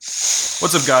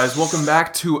What's up, guys? Welcome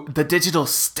back to The Digital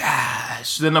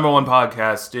Stash, the number one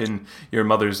podcast in your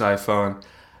mother's iPhone.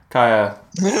 Kaya,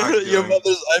 how you Your doing?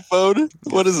 mother's iPhone?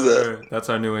 What is that? That's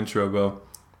our new intro, bro.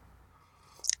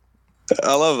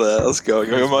 I love that. Let's go.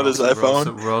 Your mother's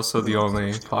iPhone? We're also the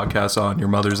only podcast on your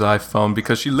mother's iPhone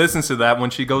because she listens to that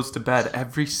when she goes to bed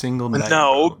every single night.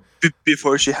 No,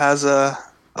 before she has a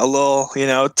little,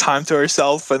 time to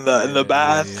herself in the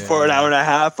bath for an hour and a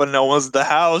half when no one's at the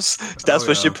house. That's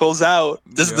what she pulls out.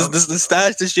 This is the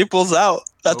stash that she pulls out.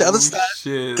 Not the other stash.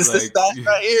 Shit, this is the stash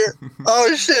right here.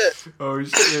 Oh shit. Oh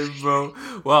shit, bro.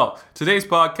 Well, today's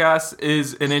podcast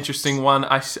is an interesting one.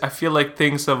 I feel like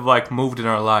things have moved in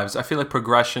our lives. I feel like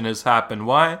progression has happened.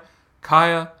 Why?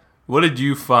 Kaya, what did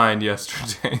you find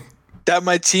yesterday? That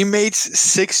my teammates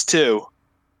 6'2".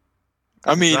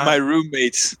 I mean, my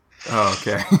roommates. Oh,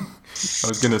 okay. I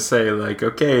was going to say,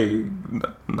 okay,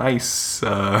 nice.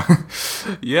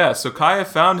 Yeah, so Kaya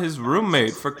found his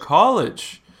roommate for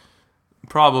college.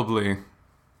 Probably.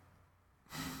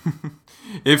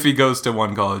 If he goes to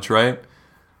one college, right?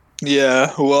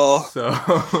 Yeah, well.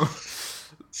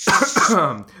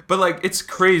 So, but it's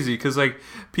crazy because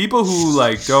people who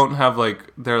don't have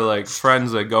their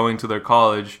friends going to their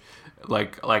college,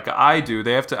 like I do,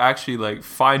 they have to actually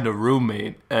find a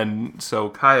roommate. And so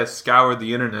Kaya scoured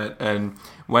the internet and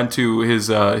went to his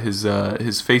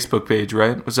Facebook page,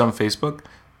 right? Was it on Facebook?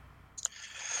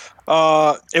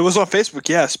 It was on Facebook,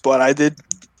 yes, but I did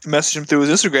message him through his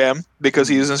Instagram because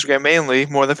he uses Instagram mainly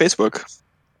more than Facebook.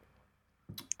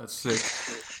 That's sick.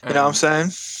 You know what I'm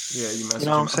saying? Yeah, you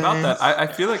messaged him about that. I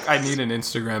feel like I need an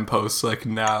Instagram post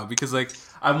now because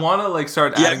I want to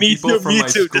start adding people from my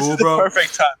school, this is bro. The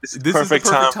perfect time. This is the perfect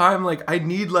time. I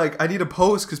need a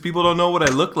post because people don't know what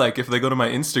I look like if they go to my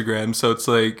Instagram. So it's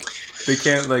they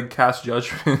can't cast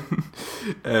judgment.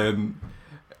 And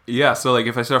yeah, so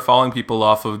if I start following people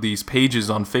off of these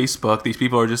pages on Facebook, these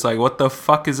people are just what the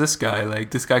fuck is this guy?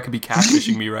 This guy could be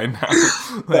catfishing me right now.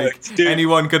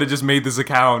 Anyone could have just made this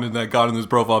account and gotten this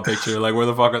profile picture. Where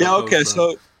the fuck are they? Yeah, okay,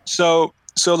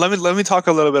 so let me talk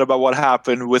a little bit about what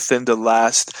happened within the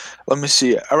last, let me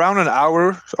see, around an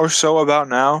hour or so about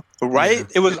now, right?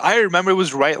 Yeah. It was, I remember it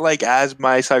was right as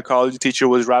my psychology teacher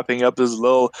was wrapping up this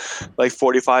little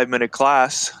 45-minute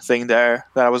class thing there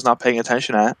that I was not paying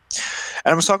attention at.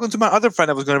 And I was talking to my other friend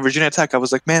that was going to Virginia Tech. I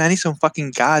was like, man, I need some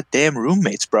fucking goddamn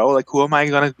roommates, bro. Who am I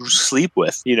going to sleep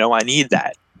with? I need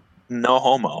that. No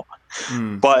homo.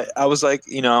 But I was like,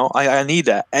 I need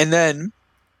that. And then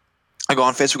I go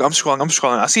on Facebook. I'm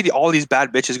scrolling. I see all these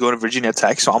bad bitches going to Virginia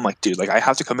Tech. So I'm like, dude, I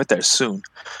have to commit there soon.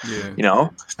 Yeah.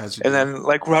 And then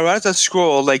right as I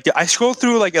scroll, I scroll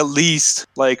through at least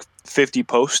 50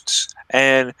 posts,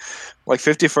 and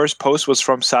 51st post was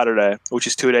from Saturday, which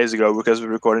is 2 days ago because we're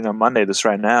recording on Monday. This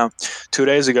right now, 2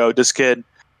 days ago, this kid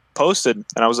posted,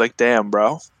 and I was like, damn,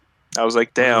 bro. I was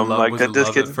like, damn, was it this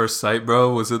love kid at first sight,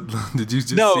 bro? Was it? Did you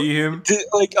just see him?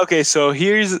 Okay, so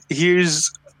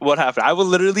here's what happened. I will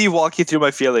literally walk you through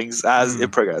my feelings as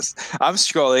it progressed. I'm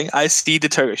scrolling. I see the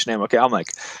Turkish name. Okay, I'm like,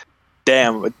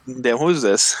 damn, who's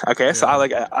this? Okay, yeah. So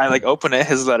I open it,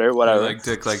 his letter, whatever.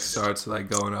 Dick starts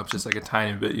going up just a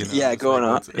tiny bit, Yeah, going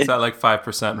up. It's at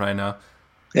 5% right now.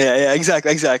 Yeah,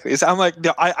 exactly. So I'm like,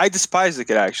 I despise the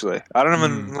kid, actually. I don't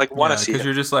even want to see it. Because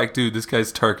you're just dude, this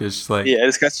guy's Turkish. Yeah,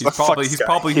 this guy's he's probably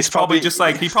just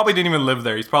he probably didn't even live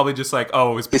there. He's probably just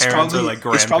oh, his parents are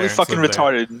grandparents. He's probably fucking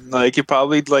retarded. He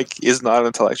probably is not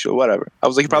intellectual, whatever. I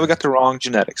was like, he probably got the wrong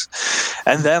genetics.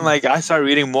 And then I started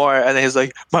reading more, and then he's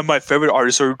like, my favorite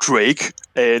artists are Drake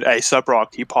and A$AP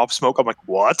Rocky, Pop Smoke. I'm like,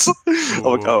 what? I'm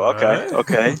like, oh,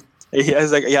 okay. He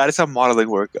was like, yeah, I just have modeling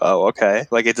work. Oh, okay.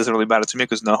 It doesn't really matter to me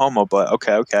because no homo, but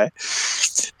okay.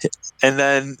 And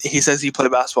then he says he played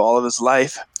basketball all of his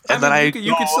life. And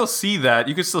you could still see that.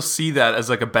 You could still see that as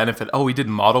a benefit. Oh, we did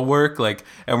model work,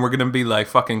 and we're gonna be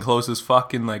fucking close as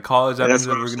fuck in college. That means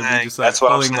that we're gonna be just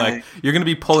pulling you're gonna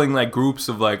be pulling groups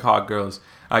of hot girls.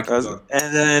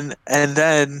 And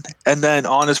then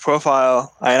on his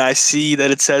profile, and I see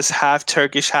that it says half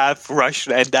Turkish, half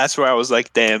Russian, and that's where I was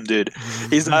like, damn, dude,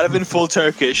 he's not even full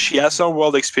Turkish. He has some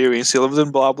world experience. He lives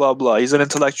in blah blah blah. He's an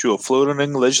intellectual, fluent in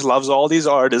English, loves all these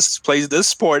artists, plays this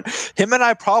sport. Him and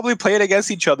I probably played against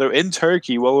each other in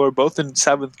Turkey while we were both in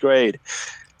 7th grade.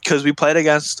 Because we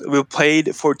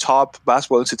played for top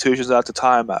basketball institutions at the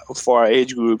time for our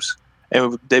age groups.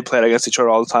 And they played against each other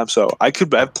all the time. So I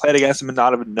could have played against him and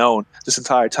not have known this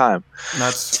entire time.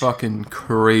 That's fucking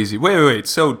crazy. Wait.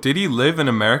 So did he live in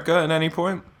America at any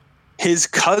point? His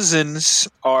cousins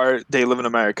they live in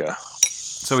America.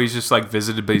 So he's just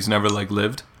visited, but he's never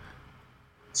lived?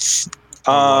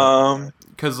 Because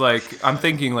Because, like, I'm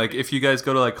thinking, like, if you guys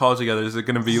go to, like, college together, is it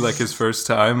going to be, like, his first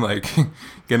time, like,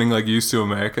 getting, like, used to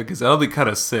America? Because that'll be kind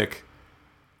of sick.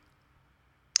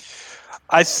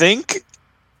 I think.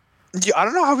 I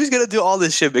don't know how he's gonna do all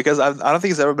this shit because I don't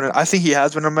think he's ever been. I think he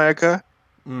has been in America,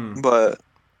 but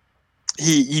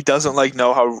he doesn't like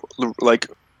know how like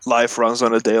life runs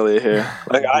on a daily here.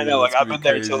 Like I know, like I've been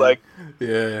there too. Like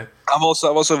yeah, I've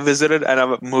also visited and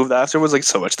I've moved afterwards. Like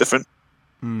so much different.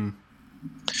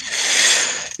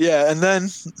 Yeah, and then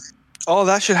all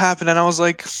that shit happened, and I was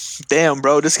like, "Damn,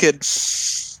 bro, this kid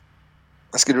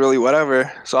really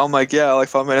whatever." So I'm like, "Yeah, like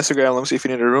follow me on Instagram. Let me see if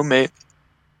you need a roommate."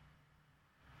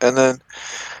 And then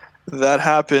that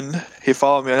happened. He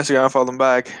followed me on Instagram. I followed him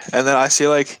back, and then I see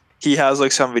like he has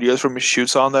like some videos from his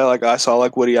shoots on there. Like I saw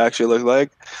like what he actually looked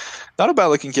like. Not a bad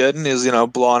looking kid. And he's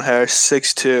blonde hair,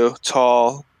 6'2",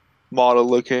 tall, model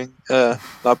looking. Yeah,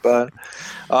 not bad.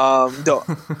 No,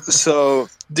 so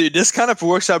dude, this kind of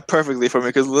works out perfectly for me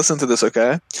because listen to this,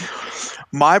 okay?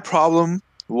 My problem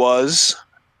was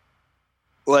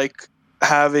like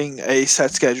having a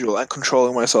set schedule and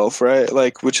controlling myself, right?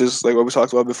 Like, which is like what we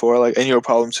talked about before. Like, and your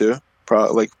problem too,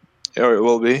 like, or it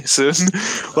will be soon,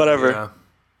 whatever. Yeah.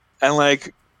 And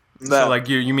like that. So like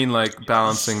you mean like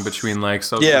balancing between like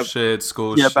social shit,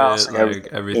 school shit, like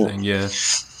everything. Yeah.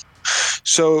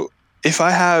 So if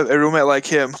I have a roommate like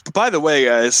him, by the way,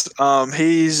 guys,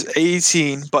 he's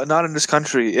 18, but not in this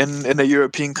country, in a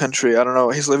European country. I don't know.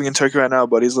 He's living in Turkey right now,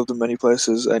 but he's lived in many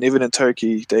places. And even in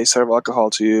Turkey, they serve alcohol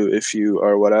to you if you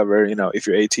are whatever, if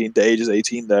you're 18. The age is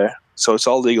 18 there. So it's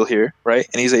all legal here, right?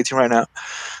 And he's 18 right now.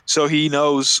 So he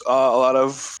knows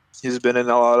he's been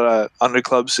in a lot of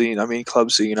club scene, you know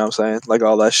what I'm saying? Like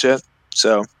all that shit.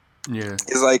 So yeah,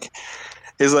 he's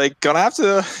like gonna have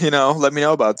to, let me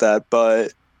know about that.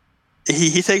 But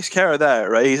he takes care of that,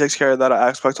 right? He takes care of that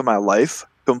aspect of my life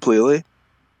completely.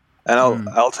 And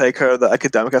I'll take care of the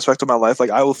academic aspect of my life. Like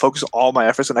I will focus all my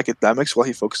efforts on academics while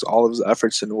he focuses all of his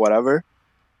efforts in whatever.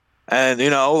 And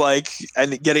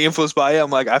and getting influenced by it,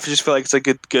 I'm like, I just feel like it's a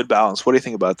good balance. What do you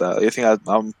think about that? You think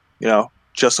I'm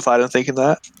justified in thinking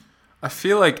that? I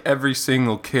feel like every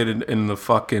single kid in the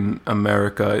fucking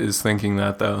America is thinking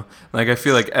that though. Like I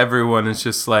feel like everyone is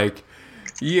just like,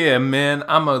 yeah, man,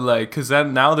 because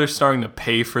now they're starting to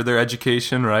pay for their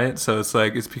education, right? So it's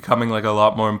like it's becoming like a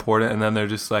lot more important, and then they're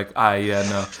just like,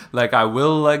 no, like I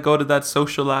will like go to that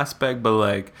social aspect, but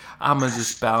like I'm gonna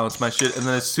just balance my shit. And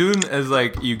then as soon as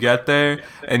like you get there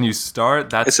and you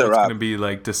start, that's what's gonna be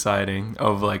like deciding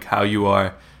of like how you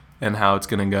are and how it's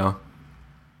gonna go.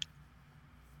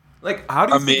 Like, how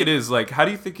do you think it is? Like, how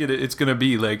do you think it's gonna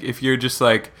be? Like, if you're just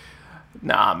like,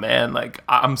 nah, man, like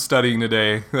I'm studying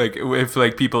today. Like, if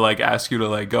like people like ask you to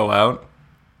like go out.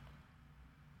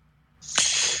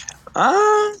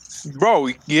 Bro,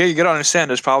 yeah, you gotta understand.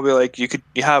 There's probably like you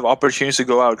have opportunities to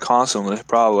go out constantly,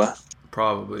 probably.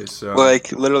 Probably so.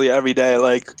 Like literally every day,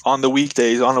 like on the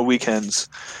weekdays, on the weekends.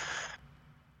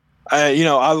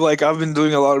 I've been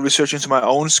doing a lot of research into my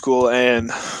own school, and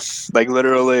like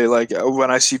literally, like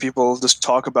when I see people just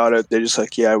talk about it, they're just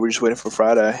like, "Yeah, we're just waiting for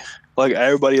Friday." Like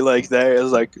everybody, like there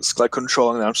is like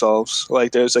controlling themselves.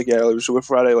 Like there's like, "Yeah, we're just waiting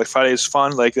for Friday." Like Friday is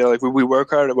fun. Like they're like, we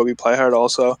work hard, but we play hard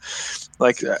also.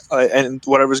 Like and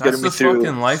whatever's getting me through. That's the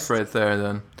fucking life right there.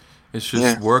 Then it's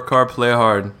just work hard, play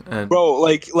hard, and bro,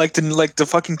 like the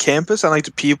fucking campus and like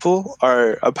the people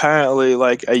are apparently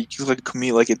like a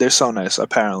community. Like they're so nice.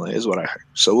 Apparently, is what I heard.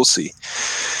 So we'll see.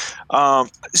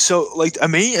 So like a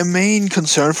main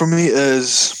concern for me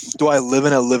is, do I live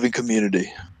in a living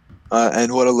community?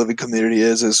 And what a living community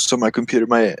is so my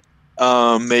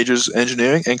major's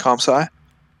engineering and comp sci,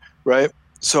 right?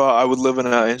 So I would live in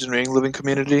an engineering living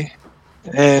community.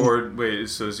 And or wait,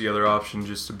 so is the other option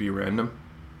just to be random?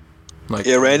 Like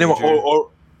random or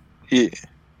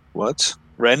what?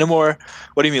 Random or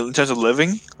what do you mean in terms of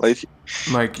living? Like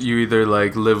you either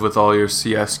like live with all your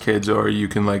CS kids, or you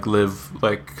can like live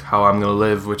like how I'm gonna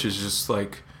live, which is just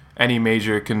like any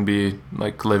major can be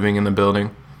like living in the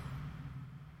building.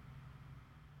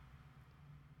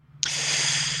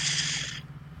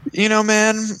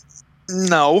 Man,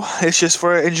 no, it's just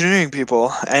for engineering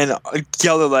people. And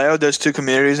Galileo, there's two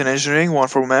communities in engineering, one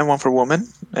for men, one for women.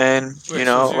 And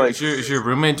wait, is your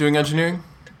roommate doing engineering?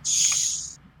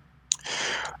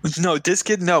 No, this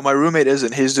kid, no, my roommate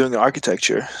isn't. He's doing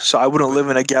architecture. So I wouldn't live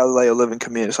in a Galileo living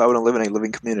community. So I wouldn't live in a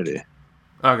living community.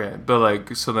 Okay, but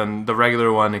like, so then the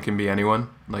regular one, it can be anyone?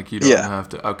 Like, you don't have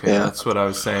to... Okay, that's what I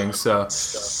was saying. So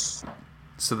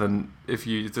then if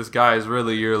this guy is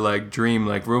really your like dream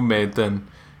like roommate, then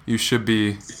you should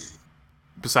be,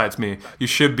 besides me, you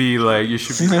should be like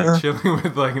chilling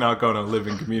with like not going to a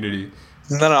living community.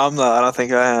 No, I'm not. I don't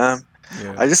think I am.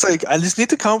 Yeah. I just need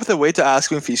to come up with a way to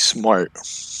ask him if he's smart.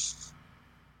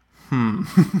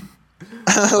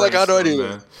 Like, how do I do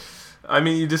Man. I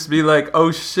mean, you just be like,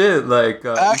 "Oh shit!" Like,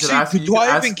 Actually, do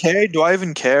I even care? Do I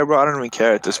even care, bro? I don't even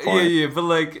care at this point. Yeah, but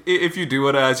like, if you do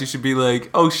want to ask, you should be like,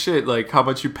 "Oh shit!" Like, how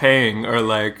much you paying, or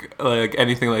like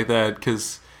anything like that.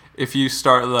 Because if you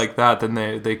start like that, then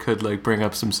they could like bring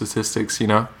up some statistics, you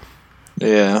know.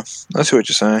 Yeah, I see what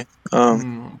you're saying.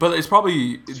 But it's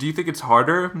probably. Do you think it's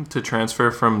harder to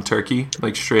transfer from Turkey,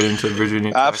 like straight into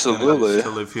Virginia Tech, Absolutely. to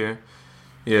live here?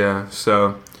 Yeah.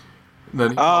 So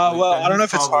then. Well, I don't know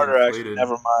if it's harder. Actually,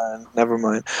 never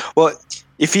mind. Well,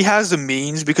 if he has the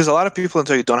means, because a lot of people in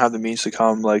Turkey don't have the means to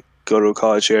come, like, go to a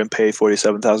college here and pay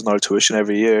 $47,000 tuition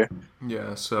every year.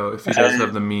 Yeah. So if he does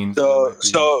have the means, so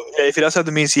if he does have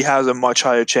the means, he has a much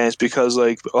higher chance because,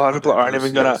 like, a lot of people aren't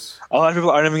even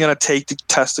gonna take the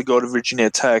test to go to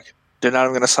Virginia Tech. They're not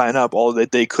even gonna sign up. All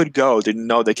that they could go, they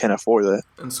know they can't afford it.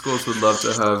 And schools would love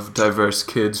to have diverse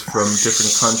kids from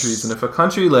different countries. And if a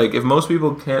country, like, if most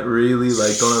people can't really,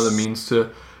 like, don't have the means to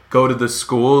go to this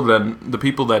school, then the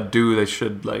people that do, they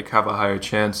should, like, have a higher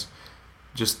chance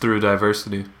just through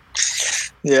diversity.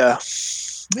 Yeah.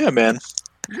 Yeah, man.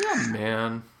 Yeah,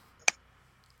 man.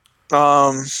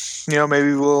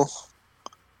 Maybe we'll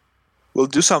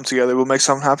do something together. We'll make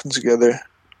something happen together.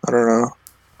 I don't know.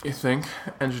 You think?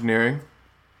 Engineering?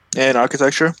 And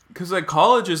architecture? Because, like,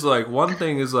 college is, like, one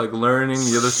thing is, like, learning,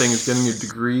 the other thing is getting your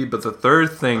degree, but the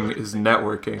third thing is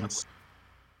networking.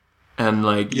 And,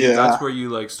 like, that's where you,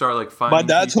 like, start, like, finding My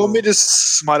dad told me to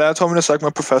suck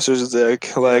my professor's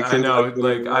dick. Like, I know.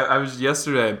 Like, I was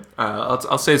yesterday,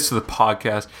 I'll say this to the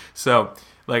podcast. So,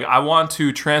 like, I want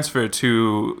to transfer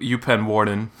to UPenn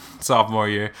Wharton sophomore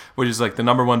year, which is, like, the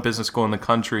 #1 business school in the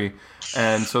country.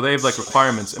 And so they have, like,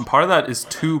 requirements. And part of that is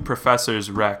 2 professors'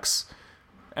 recs.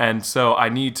 And so I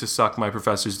need to suck my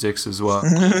professor's dicks as well.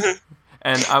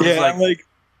 And I was like,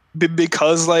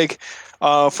 because, like,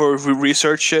 for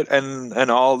research shit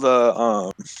and all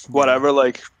the whatever,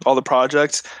 like, all the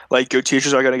projects, like, your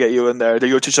teachers are gonna get you in there.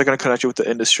 Your teachers are gonna connect you with the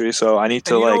industry. So I need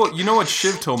to, you know what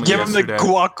Shiv told me give yesterday? him the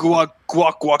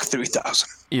guac 3000.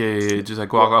 Yeah, just like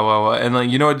guac. And, like,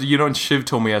 you know what Shiv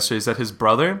told me yesterday is that his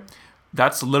brother,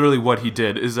 that's literally what he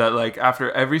did, is that, like,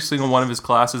 after every single one of his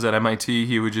classes at MIT,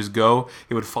 he would just go,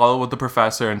 he would follow with the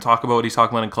professor and talk about what he's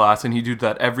talking about in class, and he'd do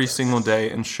that every single day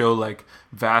and show, like,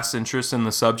 vast interest in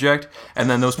the subject. And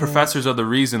then those professors are the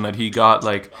reason that he got,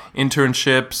 like,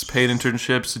 internships, paid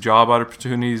internships, job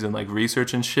opportunities, and, like,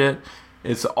 research and shit.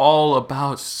 It's all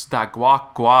about that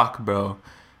guac, bro.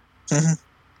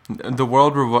 Mm-hmm. The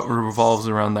world revolves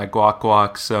around that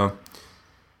guac, so...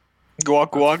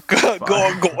 Guac.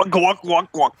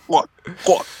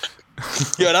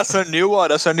 Yeah, that's a new one.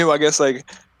 That's a new, I guess, like,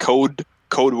 code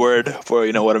word for,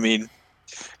 you know what I mean.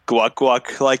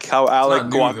 Guac. Like how Alec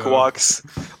guacs.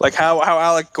 Like how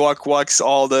Alec guacs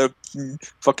all the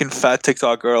fucking fat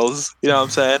TikTok girls. You know what I'm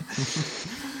saying?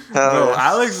 Bro,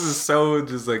 Alex is so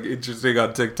just, like, interesting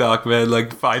on TikTok, man.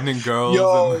 Like, finding girls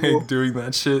and, like, doing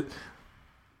that shit.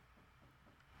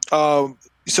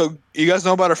 So you guys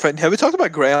know about our friend? Have we talked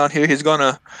about Gray on here? He's going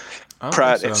to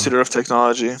Pratt Institute of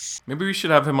Technology. Maybe we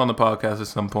should have him on the podcast at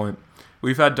some point.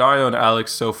 We've had Dario and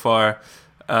Alex so far.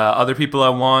 Other people I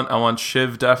want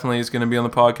Shiv definitely is going to be on the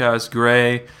podcast.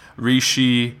 Gray,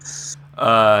 Rishi,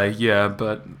 yeah.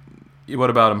 But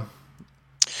what about him?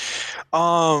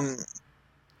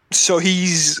 So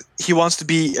he wants to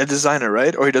be a designer,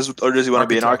 right? Or does he want to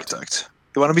be an architect?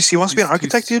 He wants to be an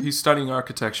architect, dude? He's studying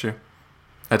architecture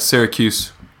at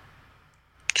Syracuse.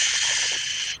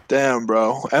 Damn,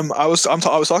 bro. I was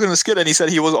talking to Skid, and he said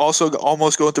he was also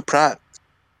almost going to Pratt.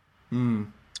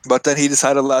 But then he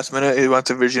decided last minute he went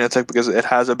to Virginia Tech because it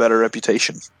has a better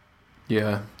reputation.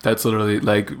 Yeah, that's literally,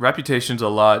 like, reputation's a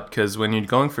lot, because when you're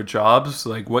going for jobs,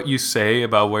 like, what you say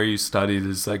about where you studied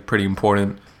is, like, pretty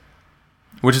important.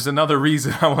 Which is another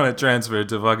reason I want to transfer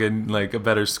to fucking, like, a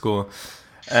better school.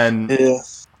 And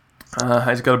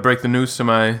I just got to break the news to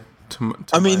my...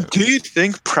 do you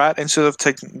think Pratt Institute of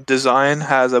Tech Design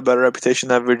has a better reputation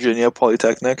than Virginia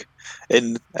Polytechnic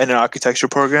in an architecture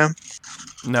program?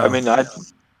 No. I mean,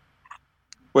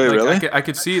 Wait, like, really? I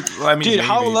could see it. Well, I mean, dude, maybe,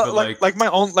 how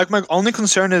my only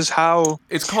concern is how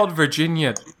it's called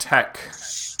Virginia Tech.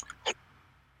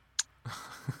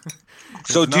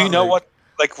 So do you know what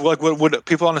would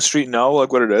people on the street know,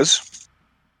 like, what it is?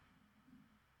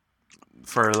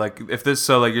 For, like, if this,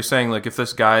 so, like, you're saying, like, if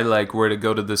this guy, like, were to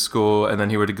go to this school and then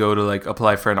he were to go to, like,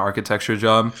 apply for an architecture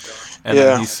job, and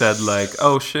then he said, like,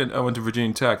 oh shit, I went to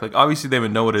Virginia Tech, like, obviously they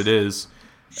would know what it is,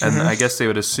 and I guess they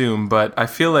would assume, but I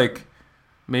feel like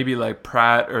maybe like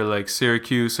Pratt or like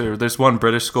Syracuse, or there's one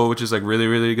British school which is like really,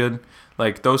 really good.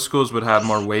 Like those schools would have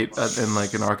more weight in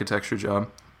like an architecture job.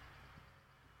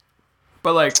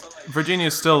 But like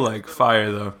Virginia's still like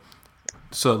fire though,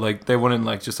 so like they wouldn't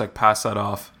like just like pass that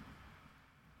off.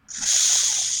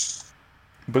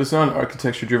 But it's not an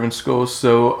architecture driven school,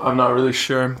 so I'm not really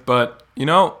sure. But you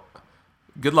know,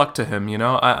 good luck to him. You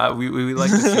know, we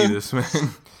like to see this, man.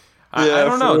 I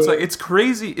don't know. It's like it's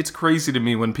crazy. It's crazy to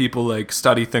me when people like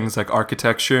study things like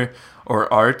architecture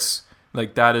or arts.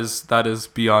 Like that is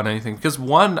beyond anything. Because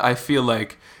one, I feel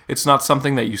like it's not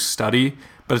something that you study,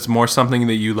 but it's more something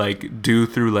that you like do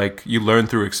through like you learn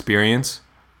through experience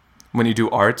when you do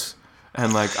arts.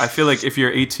 And like I feel like if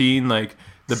you're 18, like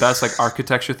the best like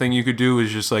architecture thing you could do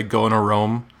is just like going to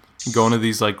Rome, going to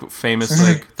these like famous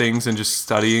like things and just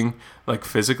studying like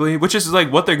physically, which is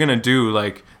like what they're gonna do.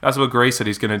 Like that's what Gray said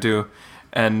he's gonna do.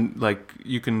 And like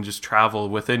you can just travel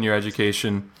within your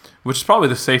education, which is probably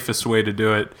the safest way to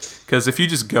do it. Because if you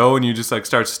just go and you just like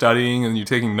start studying and you're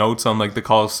taking notes on like the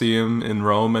Colosseum in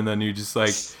Rome, and then you just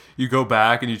like you go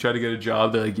back and you try to get a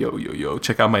job, they're like, yo,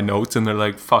 check out my notes, and they're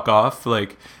like, fuck off.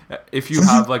 Like if you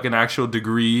have like an actual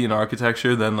degree in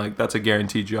architecture, then like that's a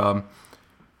guaranteed job.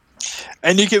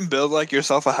 And you can build like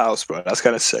yourself a house, bro. That's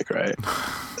kind of sick, right?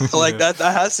 Like that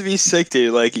has to be sick,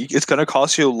 dude. Like it's gonna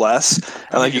cost you less,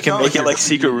 and like you can make it like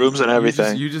secret rooms and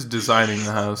everything. You just designing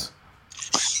the house.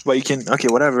 But you can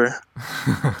whatever.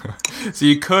 So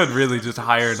you could really just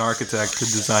hire an architect to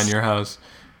design your house.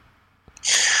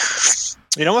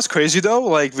 You know what's crazy though?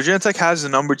 Like Virginia Tech has the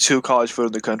number 2 college food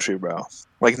in the country, bro.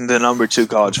 Like the number 2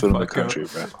 college food in the country,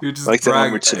 bro. Like the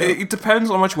number 2. It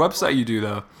depends on which website you do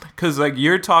though, because like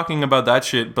you're talking about that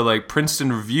shit, but like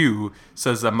Princeton Review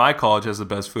says that my college has the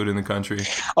best food in the country.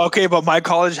 Okay, but my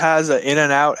college has an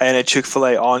In-N-Out and a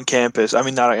Chick-fil-A on campus. I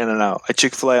mean, not an In-N-Out, a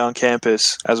Chick-fil-A on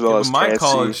campus as well as my KFC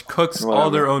college cooks all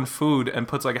their own food and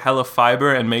puts like hella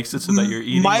fiber and makes it so that you're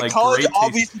eating my like college great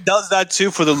obviously does that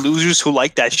too for the losers who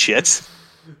like that shit.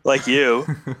 Like you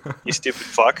stupid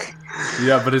fuck.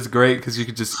 Yeah, but it's great because you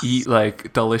can just eat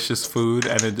like delicious food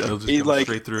and it'll just go like,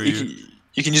 straight through you.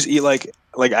 You can just eat like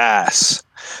ass.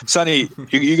 Sonny,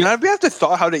 you're gonna have to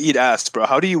thought how to eat ass, bro.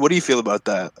 What do you feel about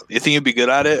that? You think you'd be good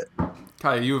at it?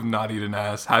 Kai, you have not eaten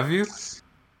ass, have you?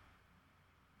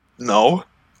 No.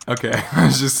 Okay, I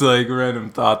was just like random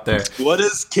thought there. What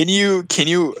is? Can you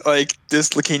like this?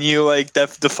 Can you like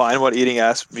define what eating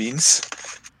ass means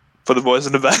for the boys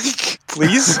in the back,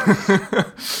 please?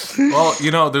 Well,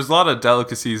 you know, there's a lot of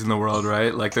delicacies in the world,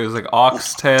 right? Like there's like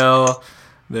oxtail,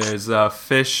 there's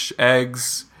fish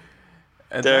eggs,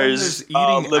 and there's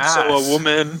eating lips ass. of a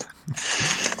woman.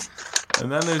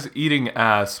 And then there's eating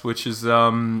ass, which is you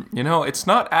know, it's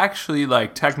not actually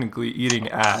like technically eating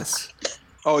ass.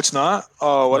 Oh, it's not?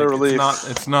 Oh, what like, a relief.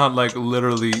 It's not like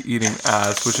literally eating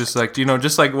ass, which is like, you know,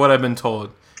 just like what I've been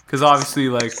told. Because obviously,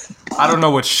 like, I don't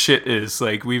know what shit is.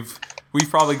 Like, we've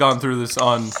probably gone through this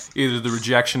on either the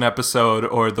rejection episode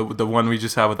or the one we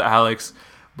just had with Alex.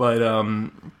 But,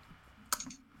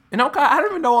 you know, I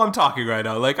don't even know what I'm talking right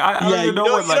now. Like, I don't even know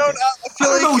what, like, I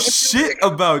don't know shit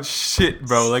about shit,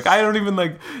 bro. Like, I don't even,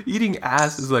 like, eating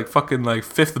ass is, like, fucking, like,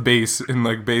 5th base in,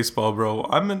 like, baseball, bro.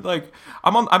 I've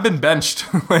been benched.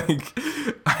 Like,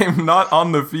 I'm not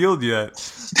on the field yet.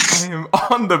 I am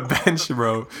on the bench,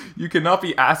 bro. You cannot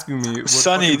be asking me.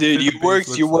 Sonny, dude, you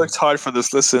worked hard for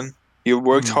this. Listen, you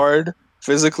worked hard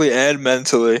physically and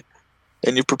mentally,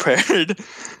 and you prepared.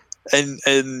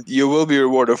 And you will be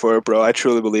rewarded for it, bro. I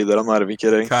truly believe that. I'm not even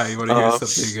kidding. Kai, you want to hear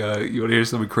something? You want to hear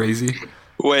something crazy?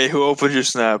 Wait, who opened your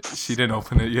snap? She didn't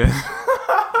open it yet.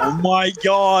 Oh my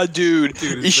god, dude!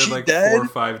 Dude, is it's been she like dead? 4 or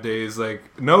 5 days.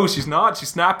 Like, no, she's not. She's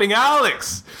snapping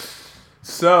Alex.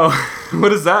 So, what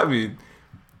does that mean?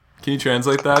 Can you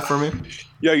translate that for me?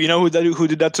 Yeah, you know who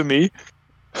did that to me?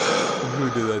 Who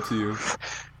did that to you?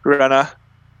 Rana.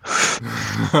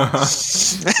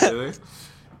 Really?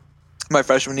 My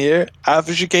freshman year,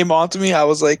 after she came on to me, I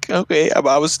was like, okay,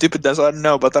 I was stupid, that's all I didn't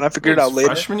know. But then I figured it out later.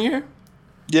 Freshman year?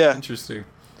 Yeah. Interesting.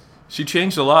 She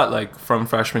changed a lot, like, from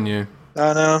freshman year.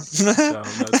 I know. So,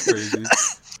 that's crazy.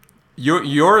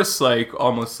 Yours, like,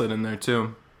 almost slid in there,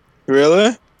 too.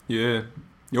 Really? Yeah.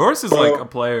 Yours is, like, a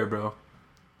player, bro.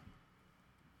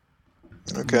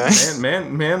 Okay.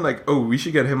 Man, like, oh, we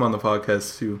should get him on the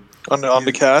podcast, too. On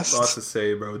the cast? Lots to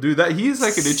say, bro. Dude, he's,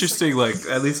 like, an interesting, like,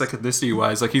 at least, like,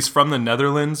 ethnicity-wise. Like, he's from the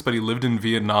Netherlands, but he lived in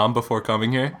Vietnam before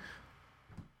coming here.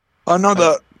 I know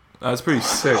that. That's pretty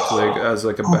sick, like, as,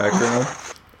 like, a background.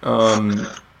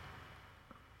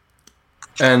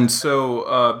 And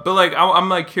so, but, like, I'm,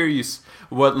 like, curious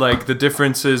what, like, the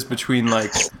difference is between,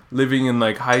 like, living in,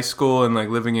 like, high school and, like,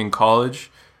 living in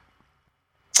college.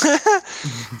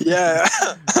 Yeah.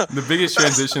 The biggest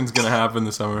transition's gonna happen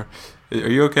this summer. Are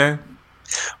you okay?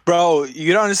 Bro,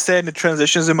 you don't understand the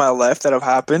transitions in my life that have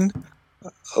happened.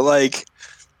 Like,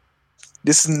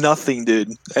 this is nothing,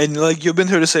 dude. And like, you've been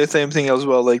here to say the same thing as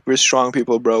well. Like, we're strong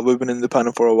people, bro. We've been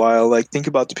independent for a while. Like, think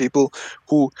about the people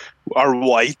who are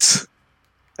white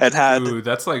and had Dude,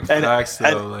 that's like and facts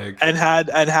though. Like, and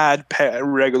had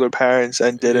regular parents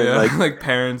and didn't yeah, like like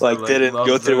parents like that, didn't loved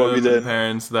go through what we them, and did.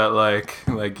 parents that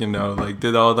like you know like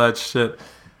did all that shit.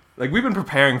 Like we've been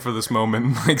preparing for this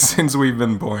moment like since we've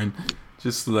been born.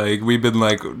 Just like we've been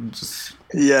like just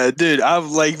Yeah, dude.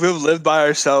 We've lived by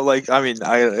ourselves. Like, I mean,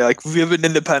 we've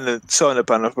been so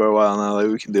independent for a while now. Like,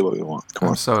 we can do what we want. Come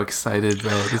I'm on. so excited, bro.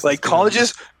 This Like is gonna be-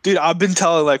 colleges, dude. I've been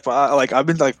telling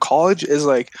college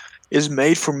is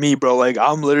made for me, bro. Like,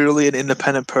 I'm literally an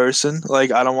independent person. Like,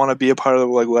 I don't want to be a part of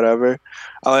like whatever.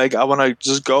 I want to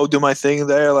just go do my thing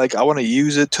there. Like, I want to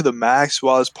use it to the max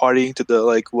while it's partying to the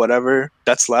like whatever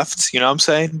that's left. You know what I'm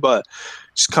saying? But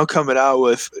just coming out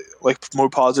with like more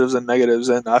positives and negatives,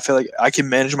 and I feel like I can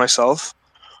manage myself,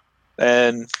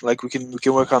 and like we can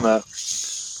work on that,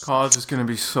 College is gonna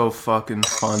be so fucking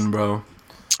fun, bro.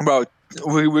 bro.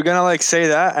 We're gonna like say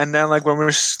that, and then like when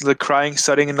we're like crying,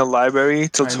 studying in the library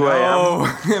till 2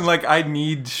 a.m. And like I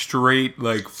need straight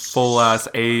like full ass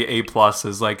A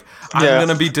pluses. Like I'm Yeah.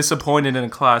 gonna be disappointed in a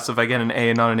class if I get an A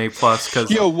and not an A plus.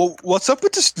 Cause Yo, what's up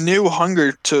with this new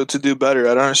hunger to do better?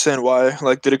 I don't understand why.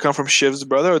 Like, did it come from Shiv's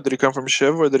brother, or did it come from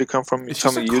Shiv, or did it come from it's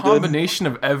just something a you did? combination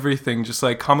of everything just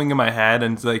like coming in my head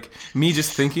and like me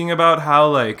just thinking about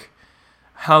how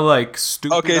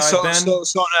stupid Okay, I've been.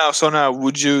 so now,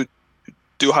 would you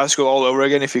do high school all over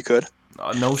again if you could?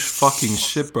 No fucking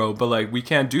shit, bro. But like we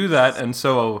can't do that, and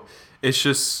so it's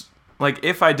just like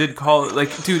if I did call it,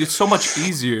 like, dude, it's so much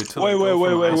easier to. Like, go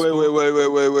from high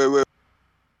school- Wait.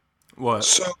 What,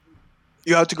 So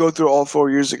you have to go through all 4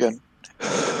 years again.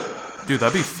 dude?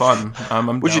 That'd be fun.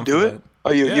 I'm Would you down do for it? that.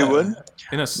 Oh, you Yeah, would?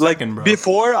 in a Like second, bro.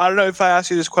 before, I don't know if I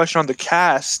asked you this question on the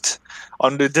cast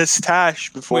on the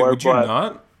Distash before, Wait, would you but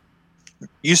not?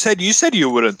 you said you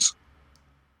wouldn't.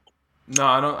 No,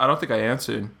 I don't think I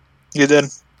answered. You did.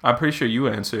 I'm pretty sure you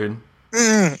answered.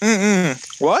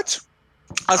 What?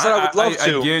 I said I would love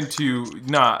to. I guarantee you.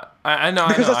 Nah, I know.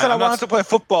 Because I said I I'm not wanted to play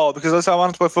football. Because I said I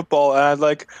wanted to play football, and I'd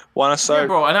like want to Yeah, start.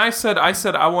 bro, and I said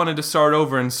I wanted to start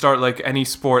over and start like any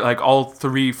sport, like all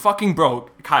three. Fucking bro,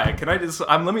 Kaya, can I just?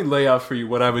 Let me lay out for you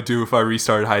what I would do if I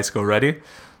restarted high school. Ready?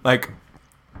 Like,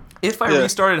 if I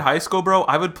restarted high school, bro,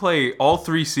 I would play all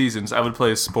 3 seasons. I would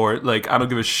play a sport. Like, I don't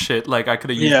give a shit. Like, I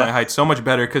could have used my height so much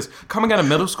better. Because coming out of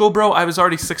middle school, bro, I was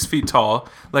already 6 feet tall.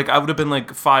 Like, I would have been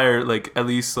like fire. Like, at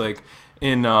least like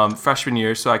in freshman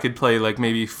year, so I could play like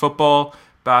maybe football,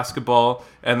 basketball,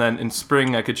 and then in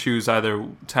spring I could choose either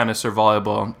tennis or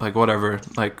volleyball, like whatever,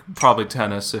 like probably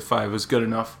tennis if I was good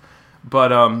enough.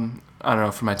 But I don't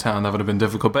know, for my town that would have been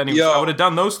difficult. But anyway, I would have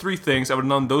done those 3 things. I would have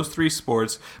done those 3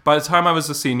 sports. By the time I was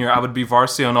a senior, I would be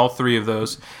varsity on all 3 of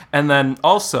those. And then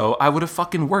also, I would have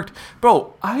fucking worked.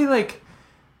 Bro,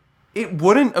 it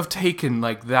wouldn't have taken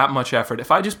like that much effort.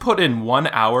 If I just put in 1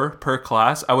 hour per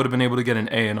class, I would have been able to get an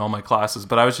A in all my classes.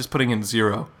 But I was just putting in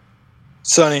 0.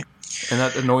 Sonny, And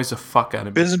that annoys the fuck out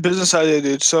of me. business idea,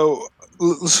 dude. So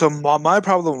my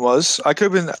problem was I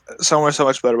could have been somewhere so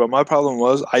much better, but my problem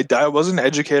was I wasn't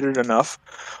educated enough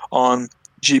on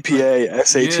GPA,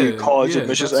 SAT, college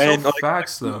admissions, that's and so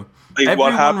facts though. what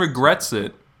Everyone happened. regrets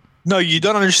it. No, you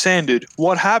don't understand, dude.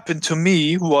 What happened to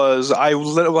me was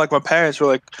like my parents were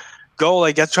like, "Go,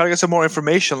 like, try to get some more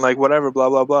information, like whatever, blah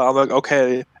blah blah." I'm like,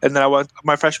 okay, and then I went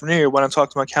my freshman year when I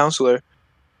talked to my counselor,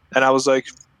 and I was like,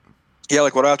 yeah,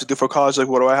 like what do I have to do for college? Like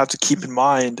what do I have to keep in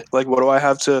mind? Like what do I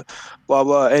have to blah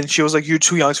blah? And she was like, you're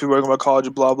too young to be working about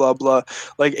college, blah blah blah.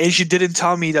 Like, and she didn't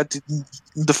tell me that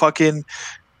the fucking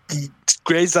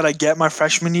grades that I get my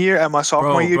freshman year and my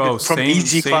sophomore year from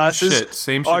easy classes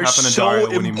Same shit are happened to so Dario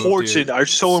when he moved important. here. Are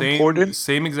so important.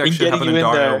 Same exact in shit getting happened you to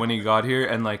in Dario there. when he got here,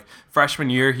 and like freshman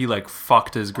year he like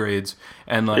fucked his grades,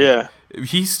 and like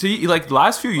he like the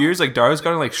last few years like Dario's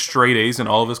gotten like straight A's in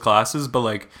all of his classes, but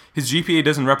like his GPA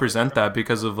doesn't represent that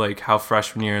because of like how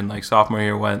freshman year and like sophomore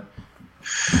year went.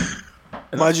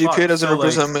 And My that's GPA fucked. doesn't So, like,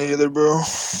 represent me either, bro.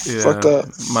 yeah, Fuck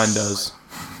that. Mine does.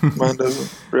 Mine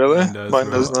doesn't. Really? Mine bro.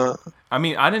 does not. I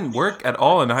mean, I didn't work at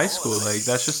all in high school. Like,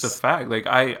 that's just a fact. Like,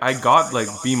 I got, like,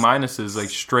 B minuses, like,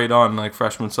 straight on, like,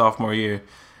 freshman, sophomore year.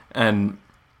 And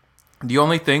the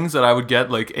only things that I would get,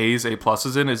 like, A's, A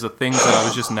pluses in is the things that I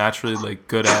was just naturally, like,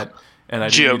 good at. And I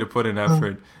didn't need to put in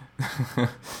effort.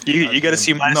 You got to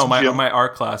see my No, my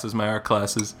art classes.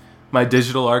 my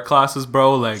digital art classes,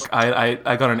 bro, like I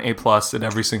got an A+ in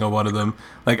every single one of them.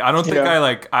 Like I don't think I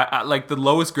like the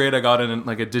lowest grade I got in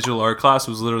like a digital art class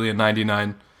was literally a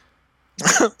 99.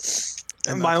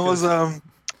 And mine was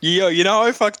you know how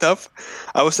I fucked up?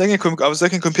 I was taking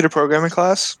computer programming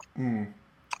class.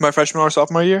 My freshman or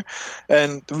sophomore year,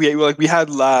 and we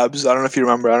had labs. I don't know if you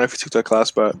remember. I don't know if you took that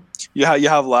class, but you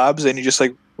have labs, and you just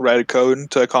like write a code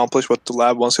to accomplish what the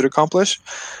lab wants you to accomplish,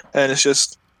 and it's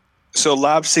just so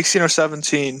lab 16 or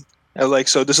 17. And like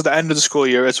so, this is the end of the school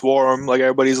year. It's warm, like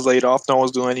everybody's laid off. No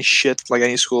one's doing any shit, like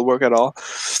any schoolwork at all.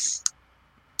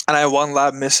 And I have one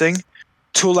lab missing.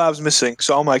 2 labs missing.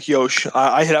 So I'm like, yo,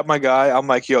 I hit up my guy. I'm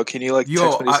like, yo, can you like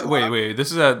text me wait.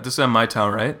 This is at my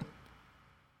town, right?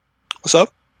 What's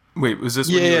up? Wait, was this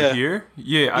when you were here?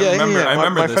 Yeah, I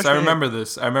remember this.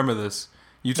 I remember this.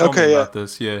 You told me about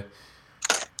this, yeah.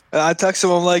 And I text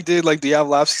him, I'm like, dude, like, do you have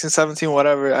lab 16, 17,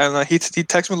 whatever? And he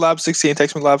texts me lab 16,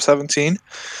 texts me lab 17.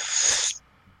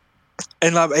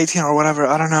 And lab 18 or whatever,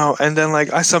 I don't know. And then,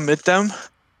 like, I submit them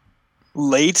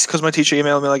late because my teacher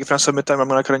emailed me, like, if I submit them, I'm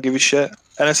not going to give you shit.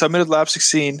 And I submitted lab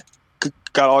 16,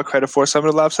 got all credit for it,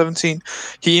 submitted lab 17.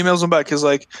 He emails him back, he's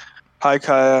like, hi,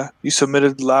 Kaya, you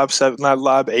submitted lab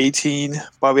 18,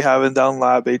 but we haven't done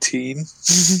lab 18.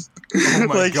 Oh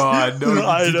my god, no,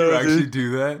 did you actually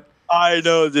do that? I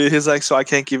know, dude. He's like, so I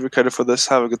can't give you credit for this.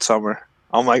 Have a good summer.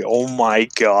 I'm like, oh my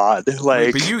god.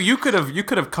 Like, but you could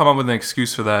have come up with an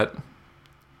excuse for that.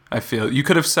 I feel you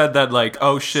could have said that like,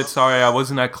 oh shit, sorry, I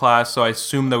wasn't at class, so I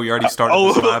assumed that we already started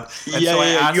this lab. And so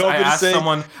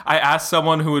I asked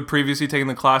someone who had previously taken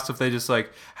the class if they just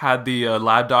like had the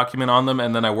lab document on them,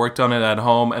 and then I worked on it at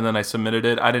home, and then I submitted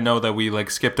it. I didn't know that we like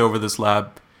skipped over this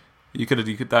lab. That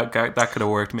could have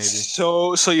worked maybe.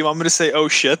 So you want me to say, oh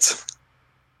shit?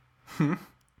 What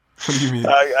do you mean?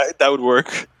 That would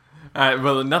work.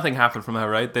 Well, nothing happened from that,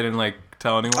 right? They didn't like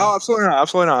tell anyone. Oh, absolutely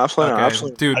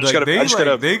not. Dude,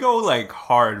 they go like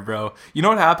hard, bro. You know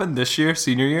what happened this year,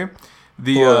 senior year?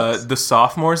 The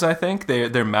sophomores, I think,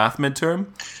 their math midterm.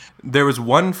 There was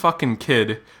one fucking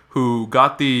kid who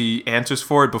got the answers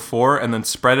for it before and then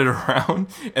spread it around,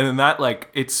 and then that like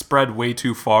it spread way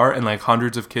too far, and like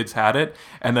hundreds of kids had it,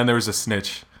 and then there was a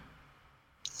snitch.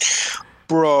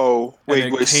 Bro,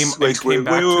 wait, came back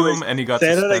to him, and he got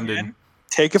suspended.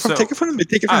 Take it from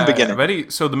the beginning. Ready?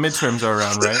 So the midterms are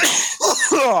around, right?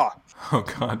 Oh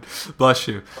God, bless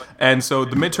you. And so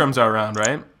the midterms are around,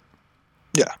 right?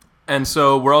 Yeah. And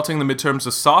so we're all taking the midterms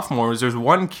as sophomores. There's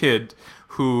one kid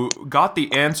who got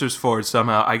the answers for it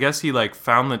somehow. I guess he like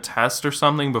found the test or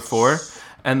something before,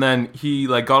 and then he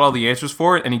like got all the answers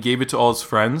for it, and he gave it to all his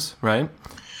friends, right?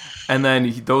 And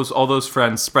then all those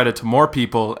friends spread it to more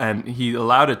people, and he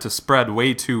allowed it to spread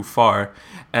way too far.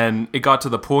 And it got to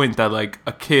the point that like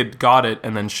a kid got it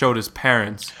and then showed his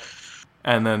parents,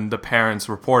 and then the parents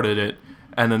reported it,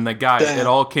 and then the guy, it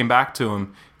all came back to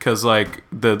him because like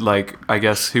I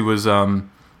guess he was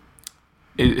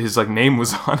his like name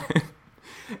was on it,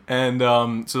 and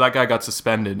so that guy got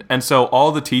suspended. And so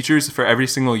all the teachers for every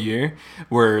single year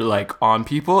were like on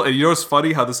people. And you know what's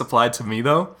funny how this applied to me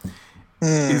though?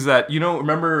 Is that,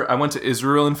 remember I went to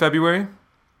Israel in February?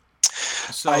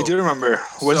 So, I do remember.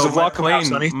 When's the vlog coming out,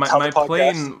 Sonny?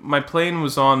 My plane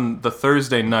was on the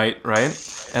Thursday night, right?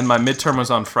 And my midterm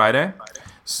was on Friday.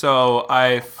 So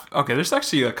there's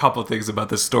actually a couple things about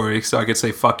this story, so I could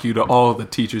say fuck you to all the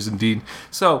teachers and dean.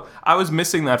 So I was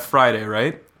missing that Friday,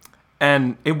 right?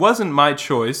 And it wasn't my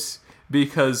choice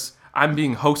because I'm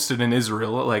being hosted in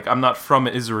Israel. Like, I'm not from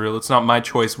Israel. It's not my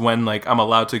choice when, like, I'm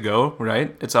allowed to go,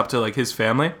 right? It's up to, like, his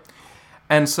family.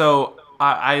 And so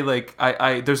I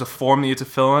there's a form that you have to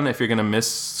fill in if you're going to miss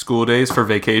school days for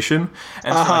vacation.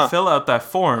 And so I fill out that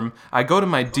form. I go to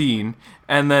my dean,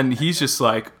 and then he's just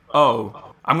like,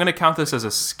 oh, I'm going to count this as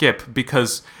a skip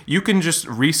because you can just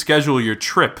reschedule your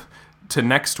trip to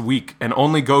next week and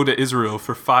only go to Israel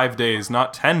for 5 days,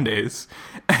 not 10 days,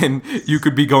 and you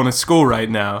could be going to school right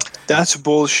now. That's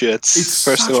bullshit. It's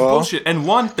first of all bullshit. And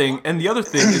the other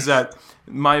thing is that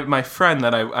my friend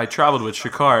that I traveled with,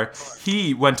 Shakar,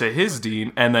 he went to his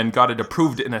dean and then got it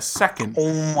approved in a second.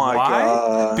 Oh my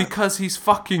god! Because he's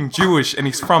fucking Jewish and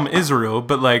he's from Israel.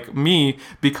 But like me,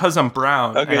 because I'm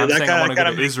brown and I'm saying I want to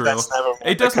go to Israel,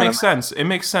 it does make sense. It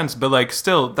makes sense, but like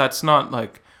still, that's not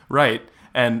like right.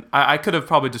 And I could have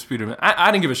probably disputed him.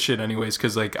 I didn't give a shit anyways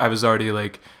because like I was already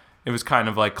like, it was kind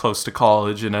of like close to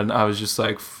college, and then I was just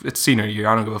like, it's senior year,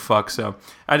 I don't give a fuck. So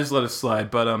I just let it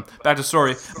slide. But back to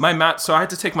story. So I had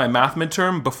to take my math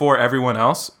midterm before everyone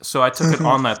else. So I took it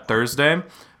on that Thursday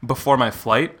before my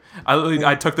flight.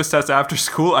 I took this test after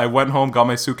school. I went home, got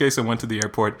my suitcase, and went to the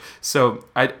airport.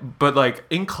 But like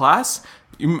in class,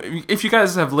 if you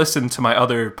guys have listened to my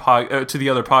to the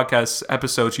other podcast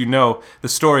episodes, you know the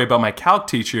story about my calc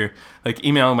teacher, like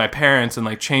emailing my parents and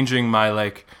like changing my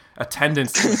like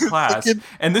attendance in the class.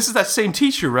 And this is that same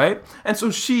teacher, right? And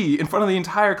so she, in front of the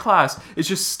entire class, is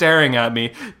just staring at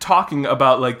me, talking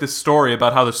about like this story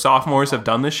about how the sophomores have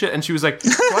done this shit. And she was like,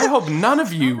 so I hope none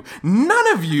of you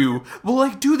will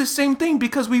like do the same thing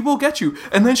because we will get you.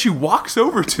 And then she walks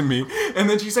over to me and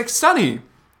then she's like, Sonny,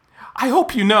 I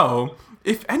hope you know,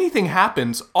 if anything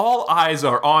happens, all eyes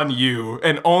are on you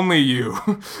and only you.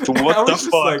 What the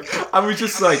fuck? I was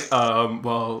just like,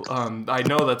 I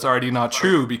know that's already not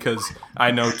true because I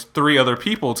know 3 other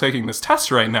people taking this test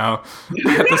right now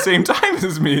at the same time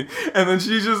as me. And then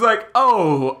she's just like,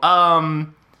 well,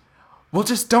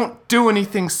 just don't do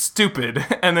anything stupid.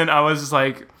 And then I was just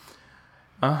like,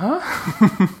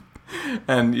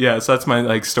 And yeah, so that's my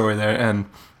like story there. And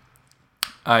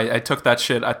I took that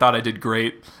shit. I thought I did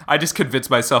great. I just convinced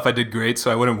myself I did great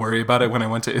so I wouldn't worry about it when I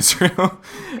went to Israel.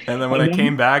 And then when I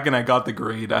came back and I got the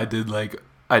grade, I did like,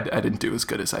 I didn't do as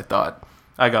good as I thought.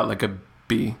 I got like a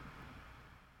B.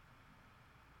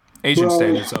 Asian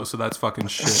standards though, so that's fucking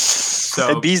shit.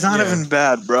 So B's not even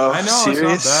bad, bro. I know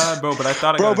Serious? it's not bad, bro, but I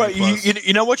thought I got a B plus.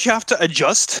 You know what you have to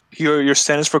adjust your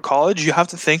standards for college. You have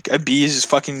to think a B is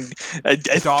fucking a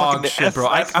dog fucking shit, bro.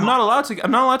 I'm not allowed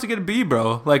to get a B,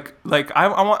 bro. Like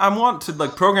I want to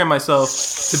like program myself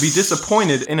to be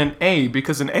disappointed in an A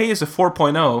because an A is a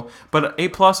 4.0, but an A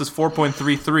plus is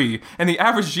 4.33, and the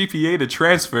average GPA to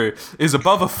transfer is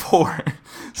above a 4.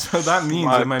 So that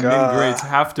means that my min grades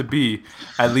have to be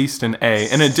at least an A.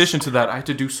 In addition to that, I had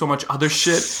to do so much other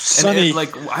shit. Sonny,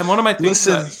 And one of my things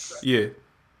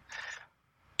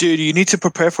dude, you need to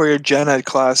prepare for your gen ed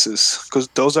classes because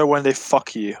those are when they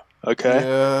fuck you. Okay.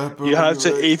 Yeah, bro, you have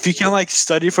to if you can like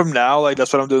study from now. Like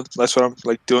that's what I'm doing. That's what I'm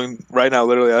like doing right now.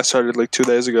 Literally, I started like 2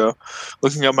 days ago,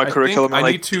 looking at my curriculum. I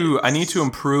need to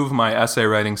improve my essay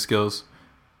writing skills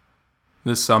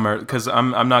this summer because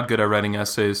I'm not good at writing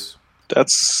essays.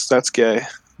 That's gay.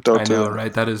 I know,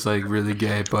 right? That is like really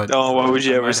gay, but oh, why would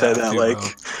you ever say that?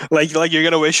 Like you're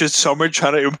gonna waste your summer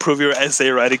trying to improve your essay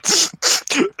writing.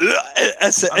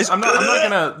 I'm not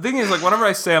gonna. The thing is, like, whenever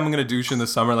I say I'm gonna douche in the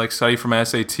summer, like study for my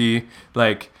SAT,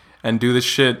 like, and do this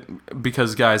shit,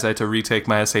 because guys, I had to retake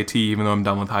my SAT even though I'm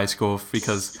done with high school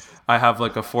because I have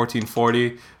like a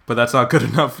 1440, but that's not good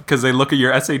enough because they look at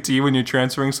your SAT when you're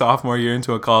transferring sophomore year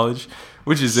into a college,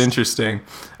 which is interesting.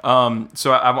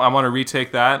 So I want to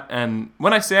retake that, and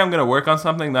when I say I'm gonna work on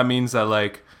something, that means that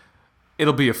like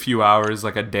it'll be a few hours,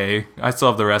 like a day. I still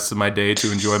have the rest of my day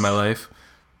to enjoy my life,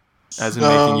 as in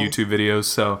making YouTube videos.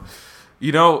 So,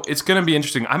 you know, it's gonna be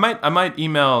interesting. I might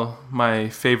email my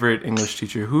favorite English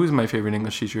teacher. Who is my favorite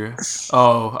English teacher?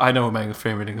 Oh, I know my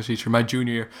favorite English teacher. My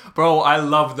junior year, bro. I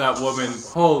love that woman.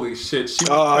 Holy shit, she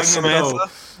was pregnant.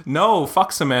 Samantha? No,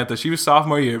 fuck Samantha. She was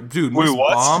sophomore year, dude. Miss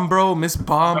Baum, bro. Miss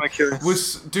Baum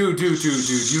was dude.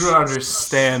 You don't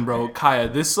understand, bro. Kaya,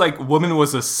 this like woman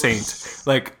was a saint.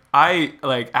 Like. Ask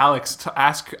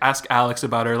Alex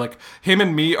about her. Like, him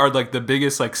and me are like the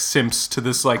biggest like simps to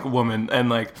this like woman, and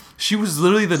like she was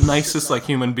literally the nicest like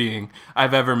human being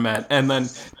I've ever met. And then,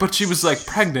 but she was like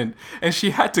pregnant, and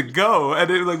she had to go, and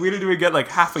we didn't even get like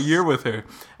half a year with her,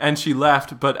 and she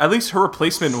left. But at least her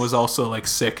replacement was also like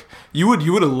sick. You would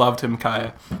have loved him,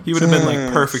 Kaya. He would have been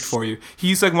like perfect for you.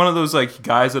 He's like one of those like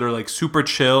guys that are like super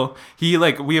chill. He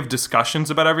like we have discussions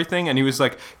about everything, and he was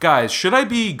like, guys, should I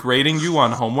be grading you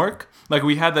on homework? Like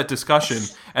we had that discussion,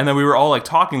 and then we were all like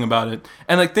talking about it.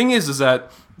 And like thing is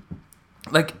that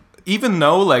like even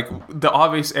though like the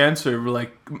obvious answer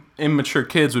like immature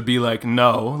kids would be like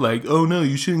no, like oh no,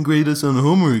 you shouldn't grade us on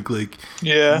homework, like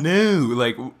no,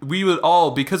 like we would all,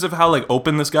 because of how like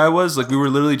open this guy was, like we were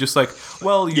literally just like,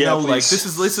 well, you know, please. Like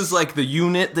this is like the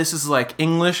unit, this is like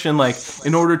English, and like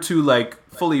in order to like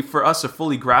for us to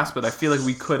fully grasp it, I feel like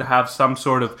we could have some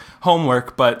sort of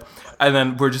homework, but and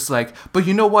then we're just like, but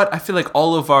you know what? I feel like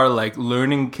all of our like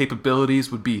learning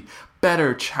capabilities would be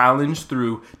better challenged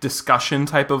through discussion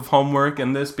type of homework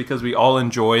and this, because we all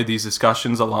enjoy these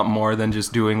discussions a lot more than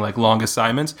just doing like long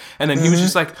assignments. And then he was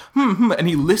just like, and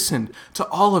he listened to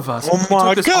all of us. Oh he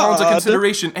my took this all into God.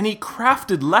 consideration, and he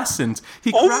crafted lessons.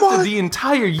 He crafted the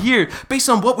entire year based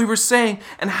on what we were saying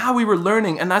and how we were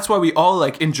learning. And that's why we all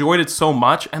like enjoyed it so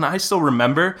much. And I still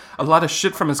remember a lot of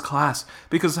shit from his class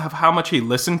because of how much he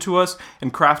listened to us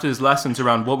and crafted his lessons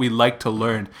around what we like to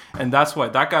learn. And that's why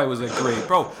that guy was like great.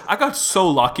 Bro, I got so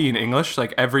lucky in English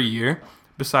like every year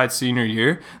besides senior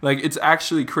year. Like, it's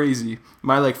actually crazy.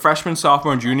 My like freshman,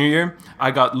 sophomore, and junior year, I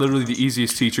got literally the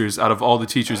easiest teachers out of all the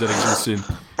teachers that existed.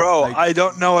 Bro, like, I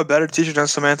don't know a better teacher than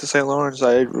Samantha St. Lawrence.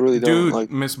 I really don't. Dude,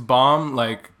 Like, Miss Baum,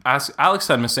 like, Alex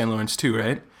said Miss St. Lawrence too,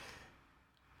 right?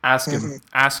 Ask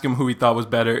him who he thought was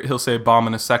better. He'll say Baum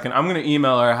in a second. I'm gonna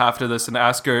email her after this and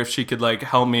ask her if she could like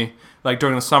help me. Like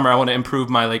during the summer, I want to improve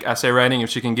my like essay writing. If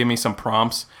she can give me some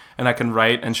prompts and I can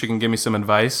write, and she can give me some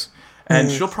advice.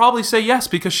 And she'll probably say yes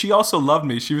because she also loved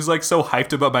me. She was like so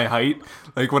hyped about my height.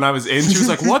 Like when I was in, she was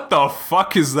like, "What the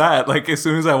fuck is that?" Like as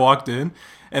soon as I walked in,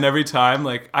 and every time,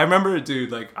 like I remember,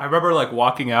 dude, like I remember like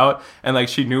walking out and like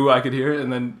she knew I could hear it,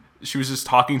 and then she was just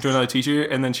talking to another teacher,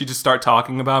 and then she just started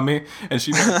talking about me, and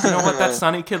she's like, "You know what, that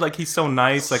Sunny kid, like he's so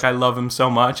nice, like I love him so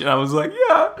much," and I was like,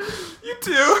 "Yeah, you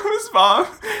too, Miss Mom."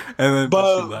 And then,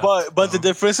 but the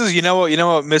difference is, you know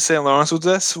what Miss St. Lawrence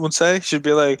would say? She'd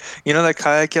be like, "You know that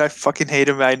kayak kid, I fucking hate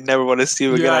him. I never want to see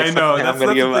him again. Yeah, I know. I'm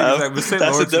gonna give him up." Like, Miss St.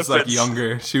 Lawrence is like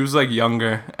younger. She was like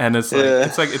younger, and it's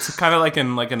like it's kind of like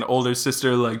in like an older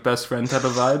sister, like best friend type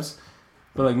of vibes.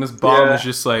 But like Miss Baum is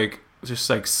just like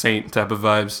saint type of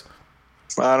vibes.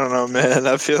 I don't know, man.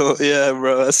 I feel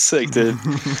bro. That's sick, dude.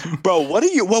 Bro,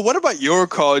 what about your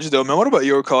college though, man? What about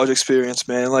your college experience,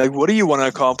 man? Like, what do you want to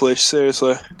accomplish?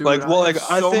 Seriously, dude,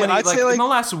 I'd say in the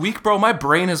last week, bro, my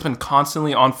brain has been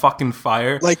constantly on fucking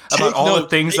fire. Like about all the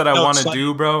things that I want to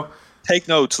do, bro. Take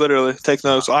notes, literally. Take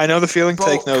notes. I know the feeling. Bro,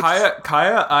 take notes.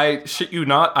 Kaya, I shit you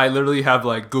not. I literally have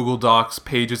like Google Docs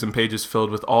pages and pages filled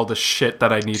with all the shit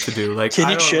that I need to do. Like, can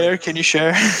you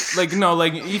share? Like, no,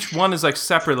 like each one is like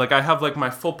separate. Like, I have like my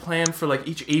full plan for like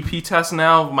each AP test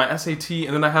now, my SAT,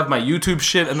 and then I have my YouTube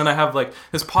shit, and then I have like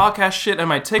this podcast shit and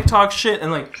my TikTok shit,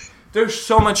 and like there's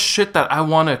so much shit that I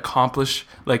want to accomplish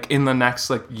like in the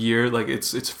next like year. Like,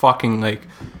 it's fucking like.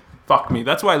 Fuck me.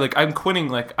 That's why like I'm quitting.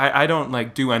 Like I don't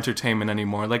like do entertainment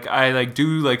anymore. Like I like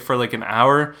do like for like an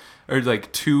hour or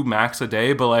like 2 max a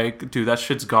day, but like dude, that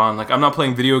shit's gone. Like I'm not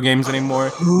playing video games anymore.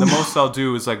 The most I'll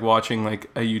do is like watching like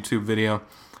a YouTube video.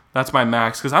 That's my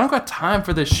max because I don't got time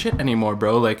for this shit anymore,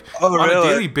 bro. Like on a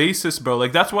daily basis, bro.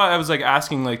 Like that's why I was like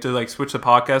asking like to like switch the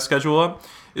podcast schedule up,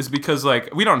 is because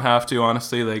like we don't have to,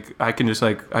 honestly. Like I can just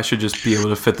like I should just be able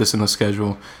to fit this in the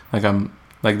schedule. Like I'm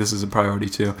like this is a priority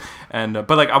too, and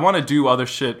but like I want to do other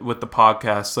shit with the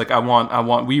podcast. Like I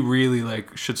want we really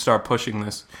like should start pushing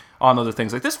this on other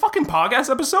things. Like this fucking podcast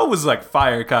episode was like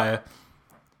fire, Kaya.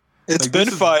 It's like, been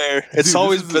fire. It's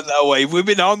always been that way. We've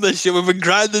been on this shit. We've been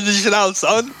grinding this shit out,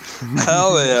 son.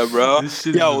 Hell yeah, bro.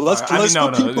 Yo, let's no,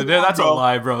 that's a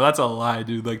lie, bro. That's a lie,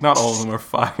 dude. Like not all of them are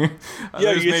fire.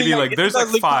 Yeah, there's maybe like there's like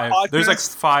 5. There's like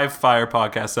 5 fire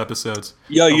podcast episodes.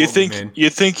 Yo, you think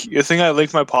I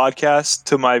linked my podcast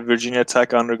to my Virginia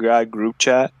Tech undergrad group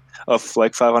chat of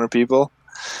like 500 people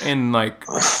in like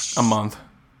a month?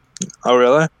 Oh,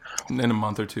 really? In a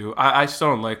month or two. I just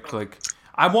don't like.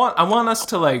 I want us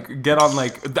to like get on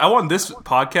like I want this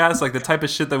podcast like the type of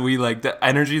shit that we like the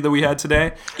energy that we had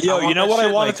today. Yo, you know what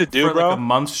I wanted to do, for bro? Like a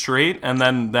month straight, and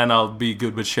then I'll be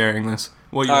good with sharing this.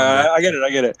 What you I get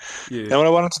it. Yeah. And what I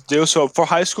wanted to do, so for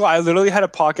high school, I literally had a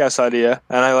podcast idea,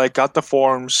 and I like got the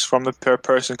forms from the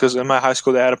person because in my high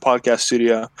school they had a podcast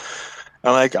studio,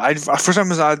 and like for some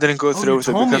reason I didn't go through with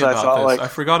it because I thought like I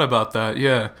forgot about that.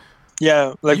 Yeah.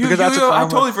 Yeah, like because that's I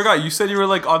totally forgot. You said you were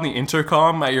like on the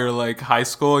intercom at your like high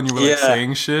school and you were like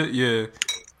saying shit. Yeah,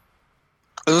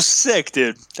 it was sick,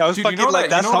 dude. I was fucking like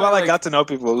that's how I got to know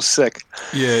people. It was sick.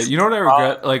 Yeah, you know what I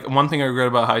regret? Like one thing I regret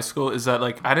about high school is that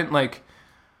like I didn't like.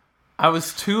 I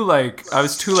was too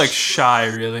shy,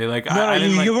 really. Like I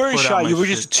didn't, like, you weren't shy. You were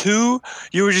just too.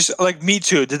 You were just like me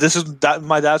too. This is that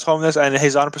my dad told me this, and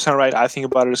he's 100% right. I think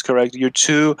about it is correct. You're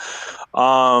too,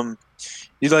 you're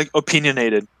like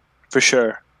opinionated. For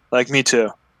sure. Like, me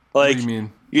too. Like, what do you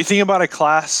mean? You think about a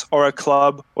class or a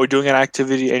club or doing an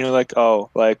activity and you're like, oh,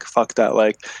 like, fuck that.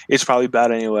 Like, it's probably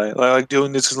bad anyway. Like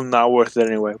doing this is not worth it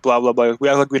anyway. Blah, blah, blah. We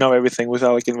act like we know everything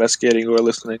without, like, investigating or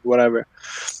listening, whatever.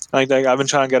 Like I've been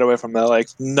trying to get away from that. Like,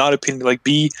 not opinion. Like,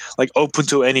 be, like, open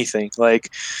to anything. Like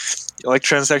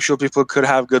transsexual people could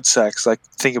have good sex. Like,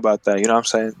 think about that. You know what I'm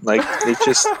saying? Like, they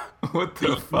just... What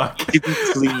the fuck? You need to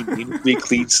be clean. You need to be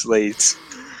clean slates.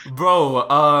 Bro,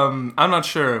 I'm not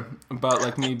sure about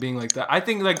like me being like that. I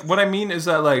think like what I mean is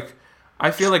that like I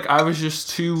feel like I was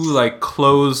just too like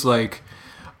close, like,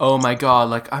 oh my god,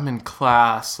 like I'm in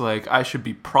class, like I should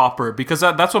be proper, because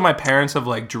that's what my parents have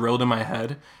like drilled in my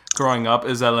head growing up,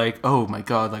 is that like, oh my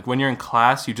god, like when you're in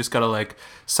class you just gotta like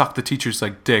suck the teacher's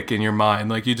like dick in your mind,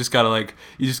 like you just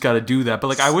gotta do that. But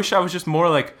like I wish I was just more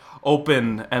like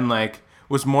open and like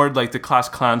was more like the class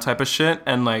clown type of shit,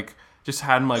 and like just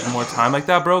had like more time like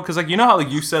that, bro. Because like you know how like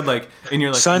you said like in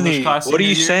your like Sonny, English class. what are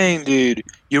you senior year? saying, dude?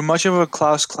 You're much of a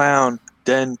class clown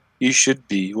than you should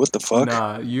be. What the fuck?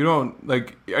 Nah, you don't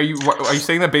like. Are you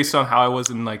saying that based on how I was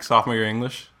in like sophomore year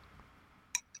English?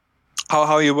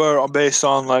 How you were based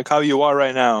on like how you are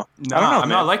right now. Nah, I don't know, I'm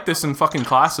man. not like this in fucking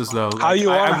classes though. Like, How you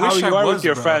are, I how wish you I are was, with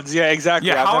your bro. friends. Yeah, exactly.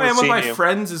 Yeah, I've how I never am with seen my you.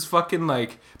 friends is fucking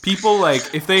like people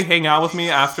like if they hang out with me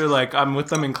after like I'm with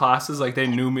them in classes like they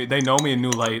know me in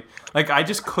new light. Like I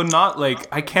just could not like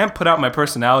I can't put out my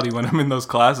personality when I'm in those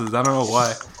classes. I don't know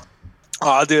why.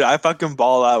 Oh, dude, I fucking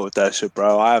ball out with that shit,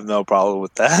 bro. I have no problem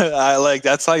with that.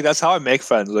 That's how I make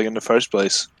friends, like in the first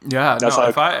place. Yeah, That's no.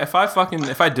 like-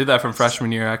 If I did that from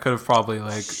freshman year, I could have probably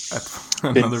like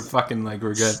another fucking like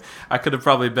regret. I could have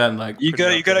probably been like You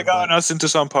could have gotten us into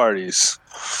some parties.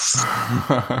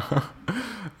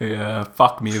 Yeah,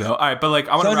 fuck me though. All right, but like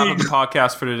I want to wrap up the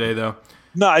podcast for today though.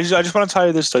 No, I just want to tell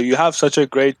you this though. You have such a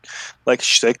great like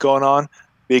shtick going on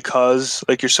because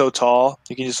like you're so tall.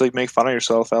 You can just like make fun of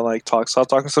yourself and like stop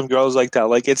talking to some girls like that.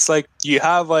 Like it's like you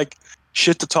have like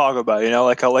shit to talk about. You know,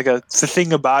 like a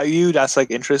thing about you that's like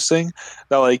interesting.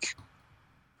 That like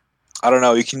I don't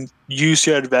know. You can use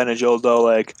your advantage, although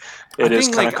like it is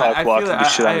kind of cock blocking the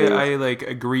shit out of you. I like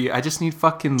agree. I just need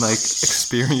fucking like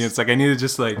experience. Like I need to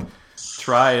just like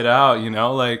try it out, you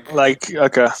know, like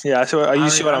okay, yeah. So you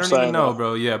see what I'm I don't saying? even know,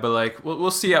 bro. Yeah, but like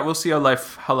we'll see how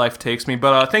life takes me.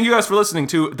 But thank you guys for listening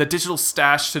to the Digital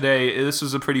Stash today. This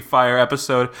was a pretty fire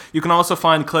episode. You can also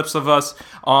find clips of us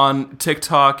on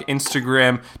TikTok,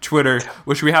 Instagram, Twitter,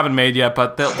 which we haven't made yet,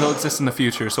 but they'll exist in the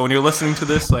future. So when you're listening to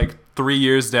this, like 3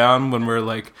 years down, when we're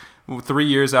like 3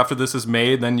 years after this is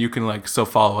made, then you can like still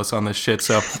follow us on this shit.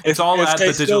 So it's all at the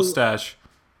Digital Stash.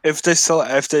 If they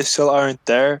still aren't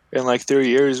there in like 3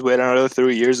 years, wait another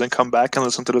 3 years, then come back and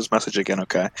listen to this message again.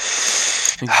 Okay.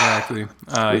 Exactly.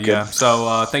 Yeah.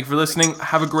 So thank you for listening.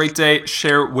 Have a great day.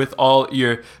 Share it with all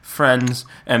your friends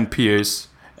and peers.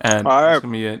 And all right. that's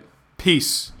gonna be it.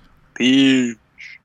 Peace. Peace.